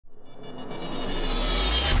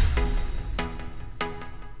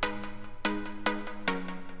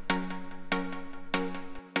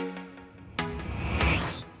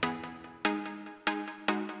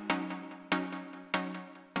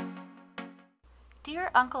Dear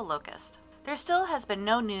Uncle Locust, there still has been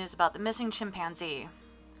no news about the missing chimpanzee.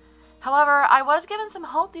 However, I was given some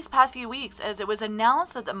hope these past few weeks as it was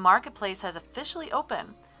announced that the marketplace has officially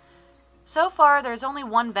opened. So far, there's only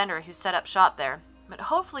one vendor who set up shop there, but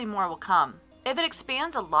hopefully more will come. If it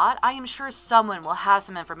expands a lot, I am sure someone will have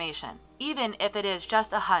some information, even if it is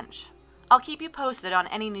just a hunch. I'll keep you posted on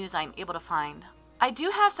any news I'm able to find. I do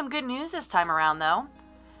have some good news this time around though.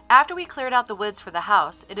 After we cleared out the woods for the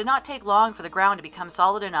house, it did not take long for the ground to become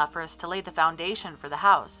solid enough for us to lay the foundation for the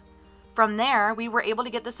house. From there, we were able to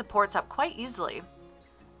get the supports up quite easily.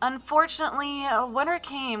 Unfortunately, winter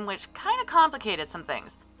came, which kind of complicated some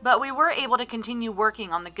things, but we were able to continue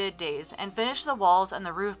working on the good days and finish the walls and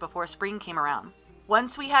the roof before spring came around.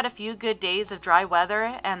 Once we had a few good days of dry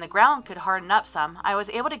weather and the ground could harden up some, I was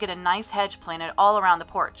able to get a nice hedge planted all around the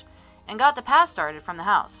porch and got the path started from the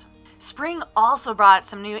house. Spring also brought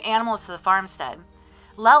some new animals to the farmstead.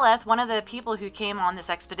 Lelith, one of the people who came on this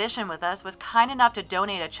expedition with us, was kind enough to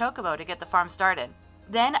donate a chocobo to get the farm started.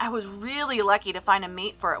 Then I was really lucky to find a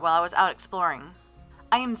mate for it while I was out exploring.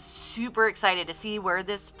 I am super excited to see where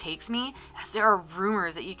this takes me, as there are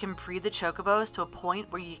rumors that you can breed the chocobos to a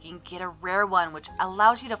point where you can get a rare one which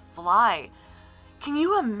allows you to fly. Can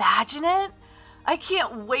you imagine it? I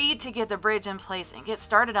can't wait to get the bridge in place and get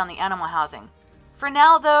started on the animal housing. For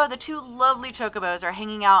now though, the two lovely chocobos are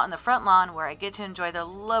hanging out in the front lawn where I get to enjoy their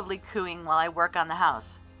lovely cooing while I work on the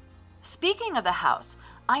house. Speaking of the house,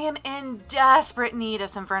 I am in desperate need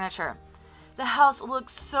of some furniture. The house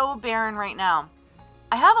looks so barren right now.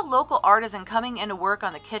 I have a local artisan coming in to work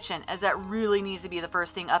on the kitchen as that really needs to be the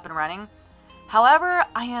first thing up and running. However,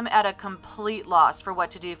 I am at a complete loss for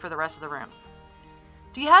what to do for the rest of the rooms.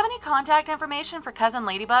 Do you have any contact information for Cousin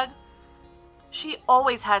Ladybug? She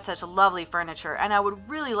always had such lovely furniture and I would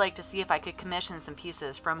really like to see if I could commission some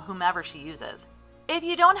pieces from whomever she uses. If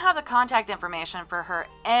you don't have the contact information for her,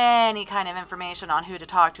 any kind of information on who to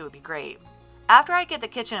talk to would be great. After I get the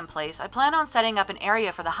kitchen in place, I plan on setting up an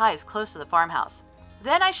area for the hives close to the farmhouse.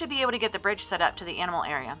 Then I should be able to get the bridge set up to the animal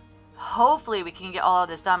area. Hopefully we can get all of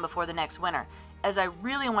this done before the next winter, as I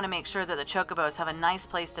really want to make sure that the chocobos have a nice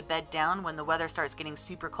place to bed down when the weather starts getting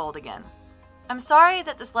super cold again. I'm sorry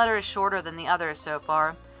that this letter is shorter than the others so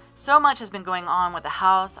far. So much has been going on with the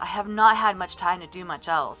house, I have not had much time to do much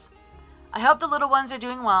else. I hope the little ones are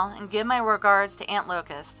doing well and give my regards to Aunt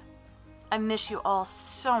Locust. I miss you all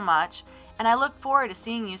so much, and I look forward to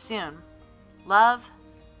seeing you soon. Love,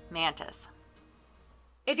 Mantis.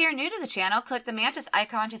 If you're new to the channel, click the Mantis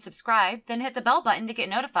icon to subscribe, then hit the bell button to get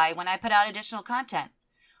notified when I put out additional content.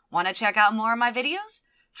 Want to check out more of my videos?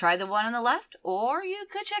 Try the one on the left, or you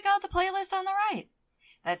could check out the playlist on the right.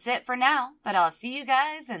 That's it for now, but I'll see you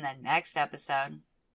guys in the next episode.